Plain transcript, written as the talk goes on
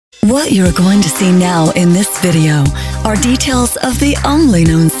What you're going to see now in this video are details of the only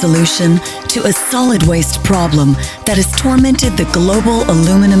known solution to a solid waste problem that has tormented the global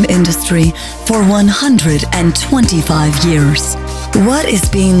aluminum industry for 125 years. What is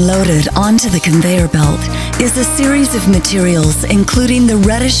being loaded onto the conveyor belt is a series of materials including the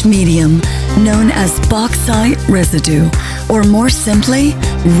reddish medium known as bauxite residue, or more simply,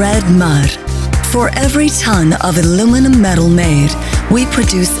 red mud. For every ton of aluminum metal made, we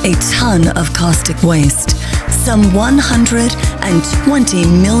produce a ton of caustic waste, some 120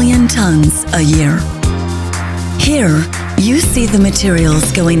 million tons a year. Here, you see the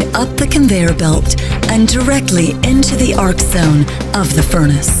materials going up the conveyor belt and directly into the arc zone of the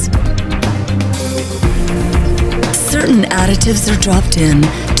furnace. Certain additives are dropped in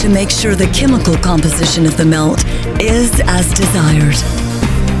to make sure the chemical composition of the melt is as desired.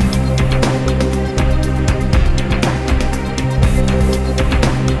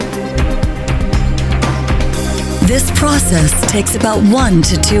 This process takes about 1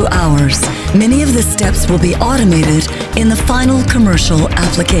 to 2 hours. Many of the steps will be automated in the final commercial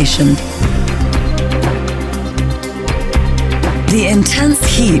application. The intense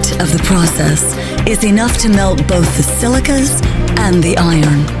heat of the process is enough to melt both the silicas and the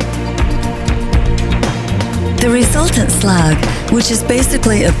iron. The resultant slag, which is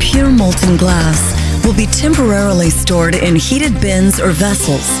basically a pure molten glass, will be temporarily stored in heated bins or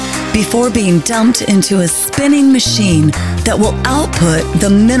vessels before being dumped into a spinning machine that will output the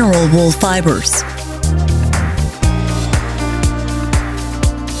mineral wool fibers.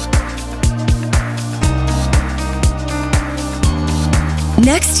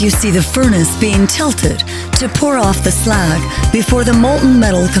 Next, you see the furnace being tilted to pour off the slag before the molten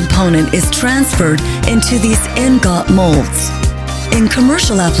metal component is transferred into these ingot molds. In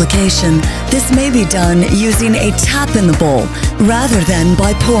commercial application, this may be done using a tap in the bowl rather than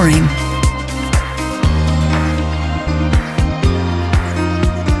by pouring.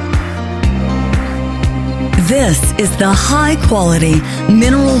 This is the high-quality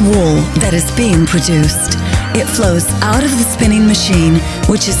mineral wool that is being produced. It flows out of the spinning machine,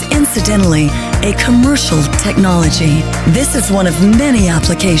 which is incidentally a commercial technology. This is one of many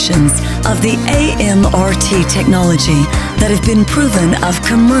applications of the AMRT technology that have been proven of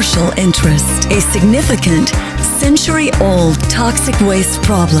commercial interest. A significant, century-old toxic waste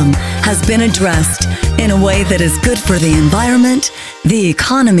problem has been addressed in a way that is good for the environment, the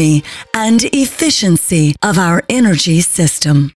economy, and efficiency of our energy system.